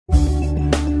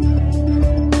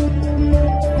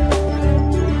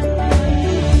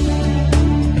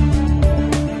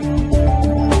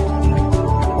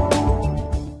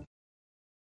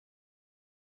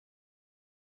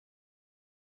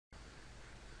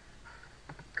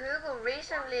Google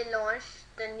recently launched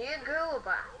the new Google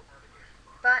bar,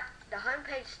 but the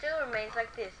homepage still remains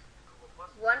like this.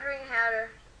 Wondering how to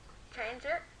change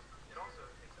it?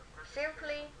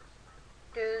 Simply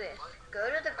do this. Go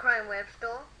to the Chrome Web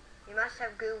Store. You must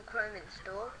have Google Chrome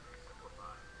installed,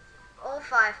 or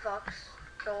Firefox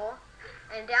Store,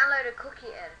 and download a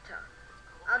cookie editor.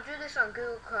 I'll do this on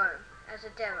Google Chrome as a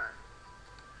demo.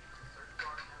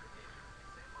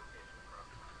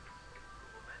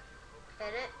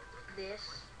 Edit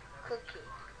this cookie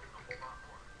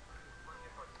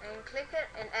and click it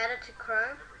and add it to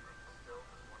Chrome.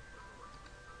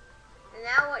 And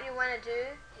now what you want to do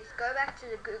is go back to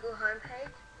the Google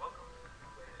homepage,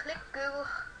 click Google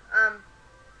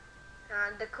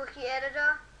the cookie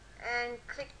editor, and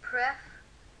click pref.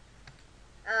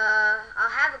 I'll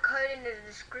have a code in the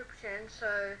description,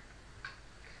 so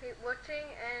keep watching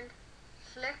and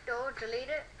select all, delete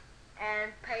it,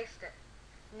 and paste it.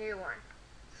 New one.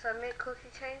 Submit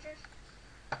cookie changes,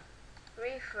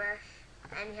 refresh,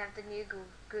 and you have the new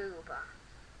Google bar.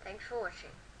 Thanks for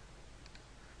watching.